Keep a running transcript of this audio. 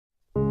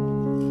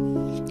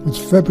It's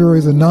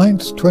February the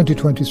 9th,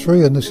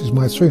 2023, and this is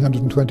my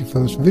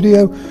 321st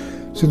video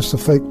since the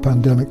fake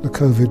pandemic, the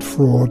COVID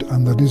fraud,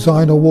 and the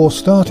designer war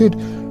started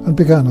and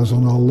began us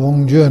on our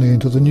long journey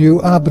into the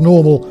new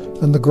abnormal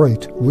and the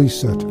Great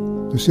Reset.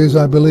 This is,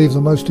 I believe,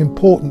 the most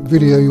important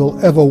video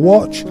you'll ever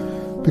watch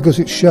because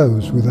it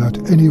shows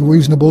without any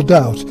reasonable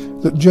doubt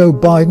that Joe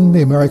Biden,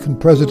 the American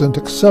president,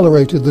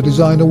 accelerated the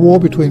designer war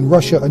between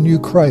Russia and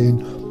Ukraine,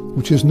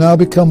 which has now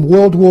become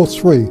World War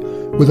III,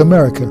 with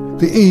America,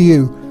 the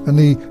EU and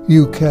the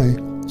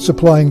UK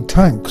supplying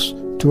tanks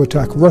to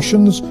attack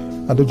Russians,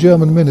 and a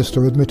German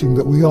minister admitting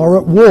that we are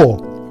at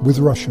war with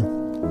Russia.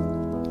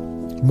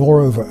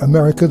 Moreover,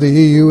 America, the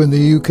EU and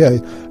the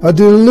UK are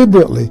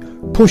deliberately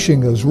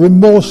pushing us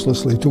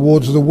remorselessly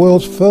towards the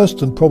world's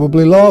first and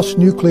probably last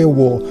nuclear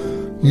war.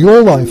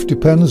 Your life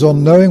depends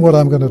on knowing what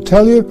I'm going to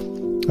tell you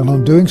and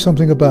on doing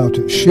something about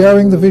it,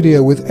 sharing the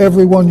video with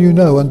everyone you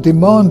know and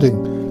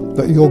demanding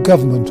that your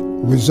government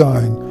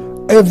resign.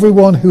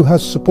 Everyone who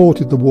has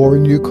supported the war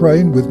in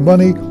Ukraine with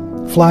money,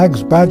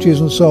 flags,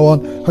 badges and so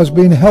on has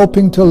been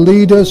helping to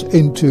lead us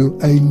into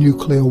a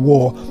nuclear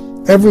war.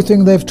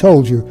 Everything they've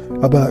told you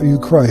about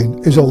Ukraine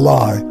is a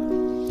lie.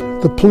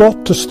 The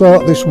plot to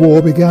start this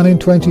war began in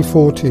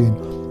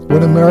 2014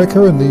 when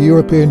America and the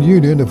European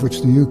Union, of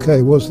which the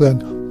UK was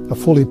then a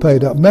fully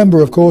paid up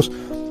member of course,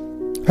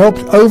 helped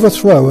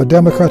overthrow a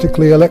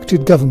democratically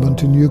elected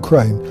government in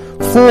Ukraine.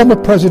 Former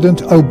President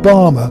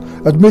Obama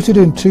admitted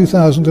in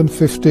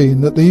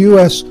 2015 that the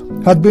US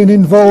had been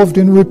involved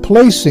in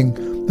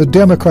replacing the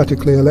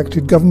democratically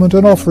elected government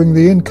and offering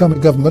the incoming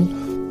government,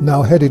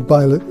 now headed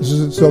by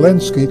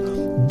Zelensky,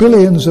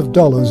 billions of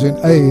dollars in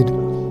aid.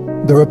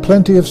 There are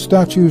plenty of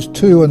statues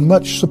too and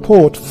much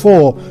support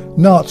for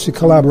Nazi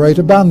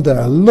collaborator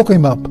Bandera. Look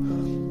him up.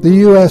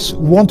 The US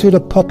wanted a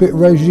puppet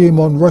regime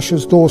on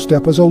Russia's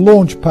doorstep as a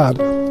launch pad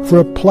for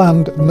a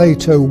planned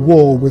NATO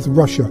war with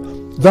Russia.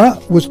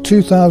 That was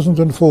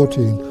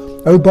 2014.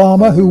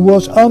 Obama, who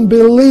was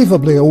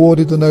unbelievably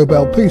awarded the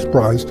Nobel Peace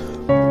Prize,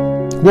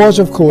 was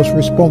of course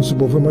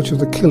responsible for much of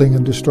the killing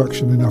and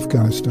destruction in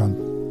Afghanistan.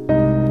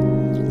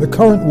 The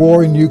current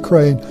war in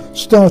Ukraine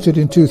started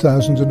in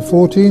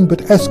 2014 but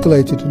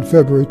escalated in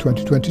February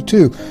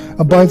 2022,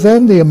 and by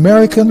then the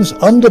Americans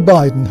under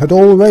Biden had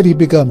already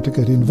begun to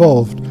get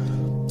involved.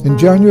 In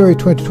January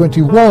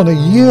 2021,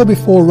 a year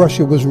before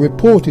Russia was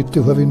reported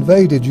to have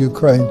invaded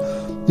Ukraine,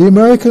 the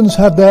Americans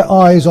had their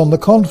eyes on the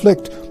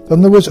conflict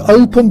and there was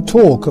open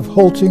talk of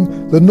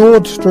halting the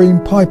Nord Stream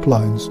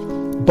pipelines.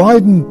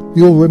 Biden,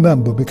 you'll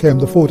remember, became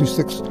the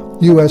 46th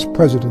US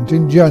president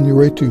in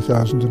January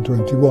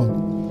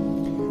 2021.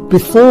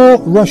 Before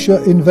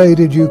Russia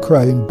invaded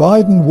Ukraine,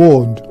 Biden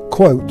warned,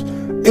 quote,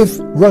 "If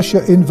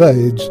Russia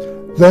invades,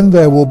 then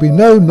there will be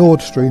no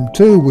Nord Stream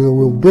 2, we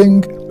will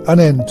bring an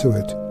end to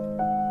it."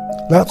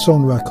 That's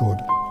on record.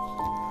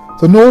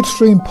 The Nord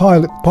Stream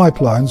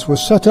pipelines were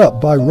set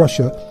up by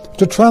Russia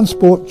to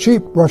transport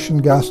cheap Russian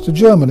gas to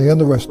Germany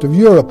and the rest of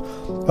Europe,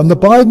 and the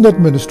Biden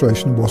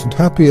administration wasn't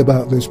happy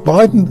about this.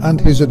 Biden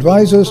and his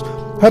advisors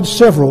had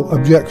several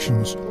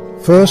objections.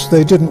 First,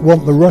 they didn't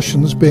want the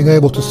Russians being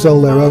able to sell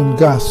their own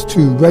gas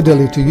too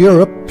readily to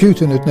Europe.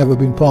 Putin had never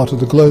been part of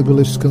the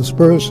globalist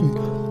conspiracy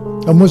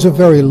and was a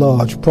very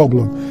large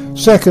problem.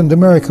 Second,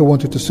 America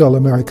wanted to sell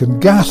American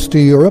gas to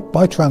Europe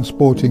by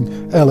transporting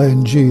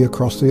LNG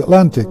across the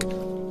Atlantic.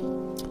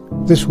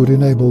 This would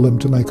enable them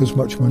to make as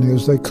much money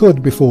as they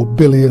could before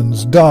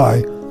billions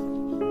die.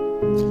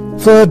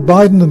 Third,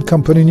 Biden and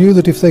company knew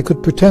that if they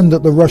could pretend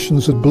that the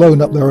Russians had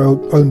blown up their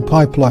own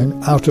pipeline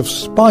out of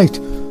spite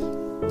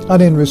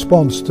and in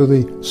response to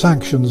the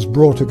sanctions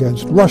brought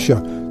against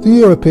Russia, the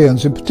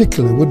Europeans in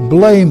particular would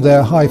blame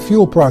their high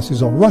fuel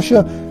prices on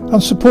Russia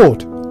and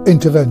support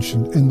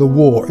intervention in the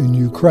war in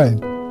Ukraine.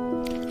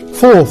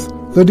 Fourth,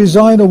 the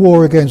designer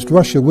war against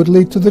Russia would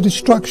lead to the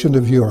destruction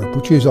of Europe,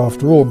 which is,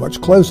 after all,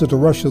 much closer to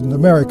Russia than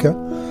America.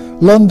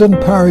 London,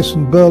 Paris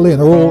and Berlin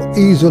are all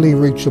easily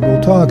reachable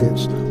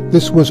targets.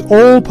 This was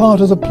all part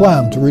of the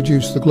plan to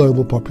reduce the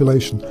global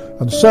population.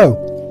 And so,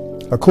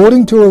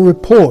 according to a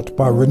report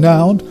by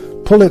renowned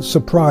Pulitzer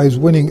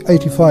Prize-winning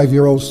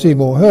 85-year-old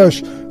Seymour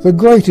Hersh, the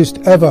greatest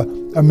ever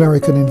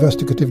American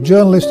investigative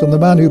journalist and the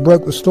man who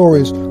broke the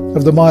stories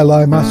of the My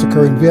Lai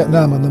massacre in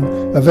Vietnam and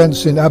the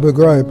events in Abu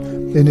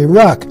Ghraib in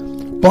Iraq,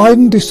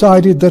 Biden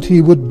decided that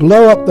he would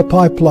blow up the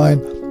pipeline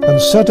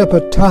and set up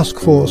a task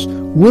force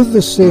with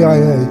the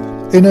CIA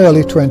in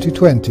early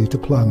 2020 to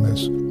plan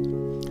this.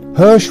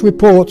 Hersh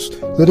reports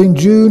that in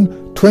June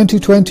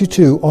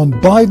 2022, on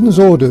Biden's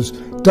orders,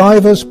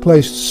 divers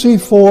placed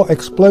C4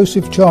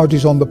 explosive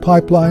charges on the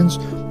pipelines.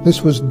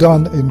 This was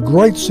done in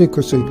great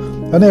secrecy,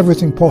 and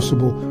everything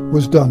possible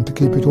was done to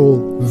keep it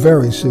all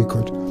very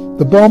secret.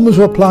 The bombs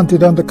were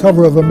planted under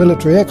cover of a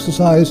military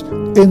exercise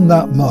in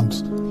that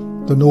month.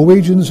 The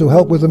Norwegians who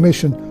helped with the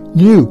mission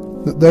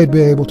knew that they'd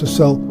be able to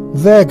sell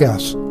their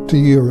gas to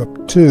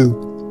Europe too.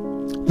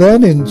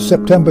 Then in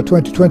September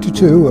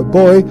 2022, a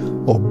buoy,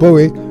 or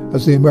buoy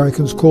as the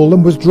Americans call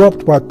them, was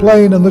dropped by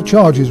plane and the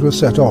charges were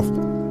set off.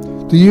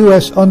 the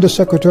US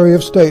Undersecretary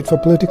of State for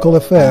Political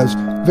Affairs,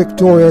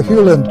 Victoria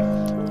Hewland,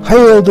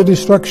 hailed the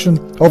destruction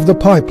of the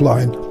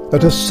pipeline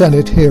at a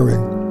Senate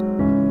hearing.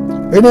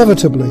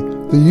 Inevitably,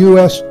 the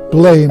US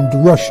blamed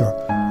Russia,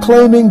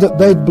 claiming that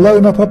they'd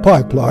blown up a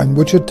pipeline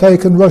which had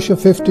taken Russia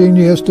 15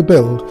 years to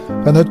build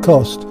and had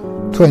cost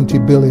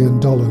 $20 billion.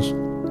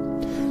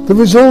 The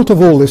result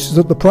of all this is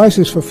that the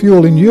prices for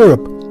fuel in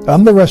Europe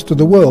and the rest of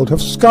the world have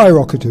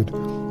skyrocketed.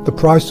 The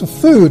price of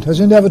food has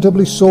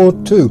inevitably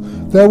soared too.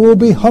 There will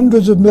be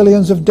hundreds of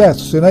millions of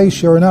deaths in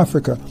Asia and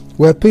Africa,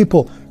 where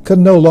people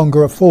can no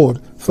longer afford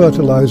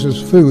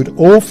fertilizers, food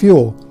or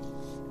fuel.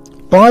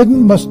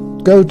 Biden must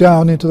go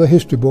down into the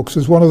history books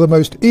as one of the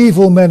most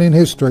evil men in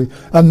history,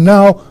 and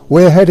now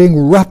we're heading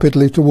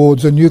rapidly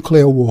towards a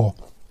nuclear war.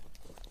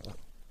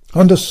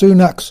 Under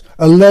Sunak's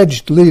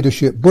alleged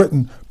leadership,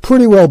 Britain,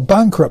 pretty well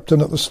bankrupt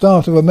and at the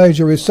start of a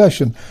major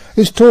recession,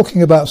 is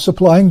talking about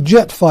supplying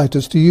jet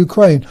fighters to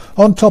Ukraine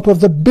on top of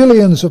the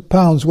billions of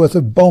pounds worth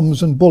of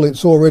bombs and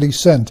bullets already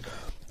sent.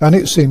 And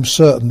it seems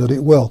certain that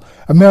it will.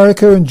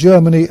 America and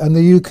Germany and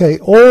the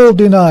UK all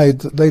denied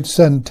that they'd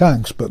send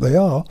tanks, but they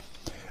are.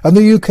 And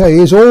the UK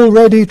is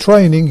already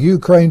training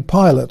Ukraine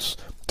pilots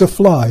to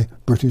fly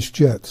British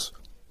jets.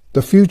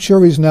 The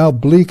future is now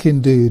bleak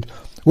indeed.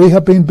 We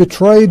have been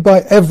betrayed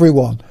by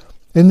everyone.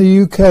 In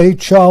the UK,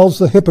 Charles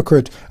the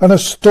hypocrite and a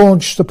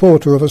staunch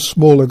supporter of a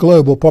smaller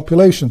global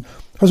population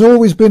has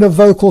always been a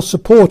vocal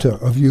supporter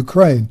of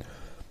Ukraine.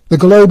 The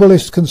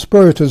globalist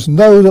conspirators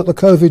know that the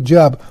COVID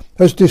jab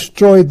has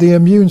destroyed the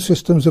immune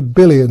systems of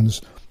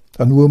billions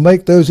and will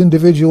make those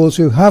individuals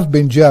who have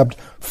been jabbed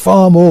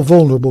far more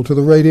vulnerable to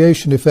the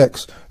radiation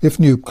effects if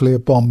nuclear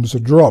bombs are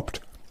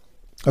dropped.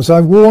 As I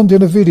warned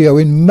in a video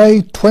in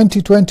May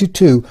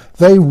 2022,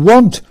 they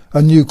want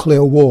a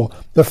nuclear war.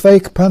 The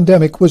fake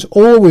pandemic was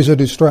always a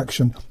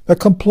distraction, a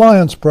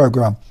compliance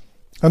program,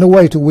 and a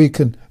way to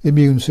weaken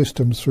immune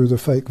systems through the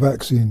fake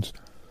vaccines.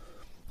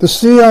 The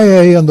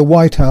CIA and the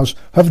White House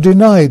have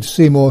denied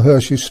Seymour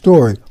Hersh's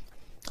story.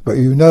 But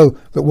you know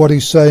that what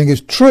he's saying is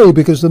true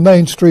because the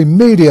mainstream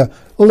media,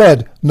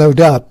 led no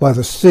doubt by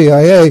the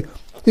CIA,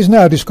 is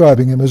now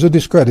describing him as a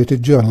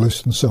discredited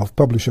journalist and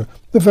self-publisher,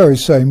 the very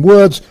same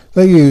words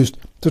they used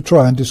to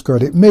try and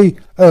discredit me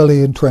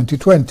early in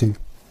 2020.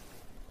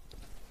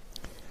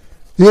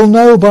 You'll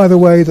know, by the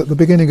way, that the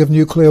beginning of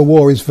nuclear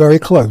war is very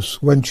close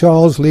when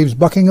Charles leaves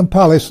Buckingham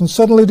Palace and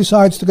suddenly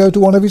decides to go to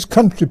one of his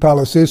country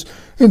palaces,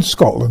 in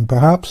Scotland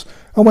perhaps,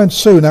 and when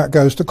Sunak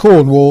goes to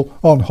Cornwall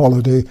on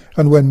holiday,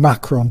 and when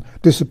Macron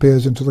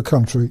disappears into the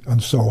country,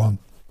 and so on.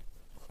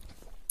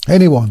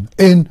 Anyone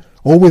in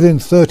or within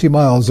 30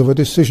 miles of a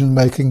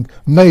decision-making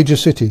major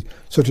city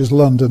such as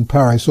London,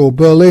 Paris or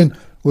Berlin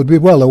would be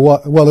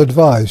well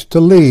advised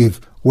to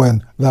leave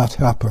when that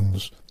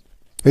happens.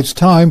 It's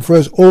time for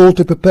us all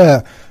to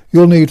prepare.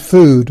 You'll need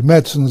food,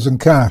 medicines and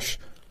cash.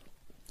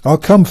 Our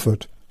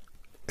comfort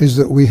is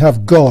that we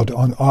have God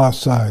on our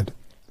side.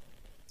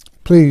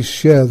 Please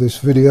share this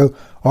video.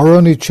 Our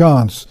only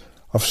chance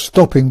of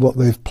stopping what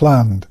they've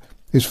planned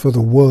is for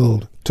the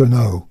world to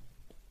know.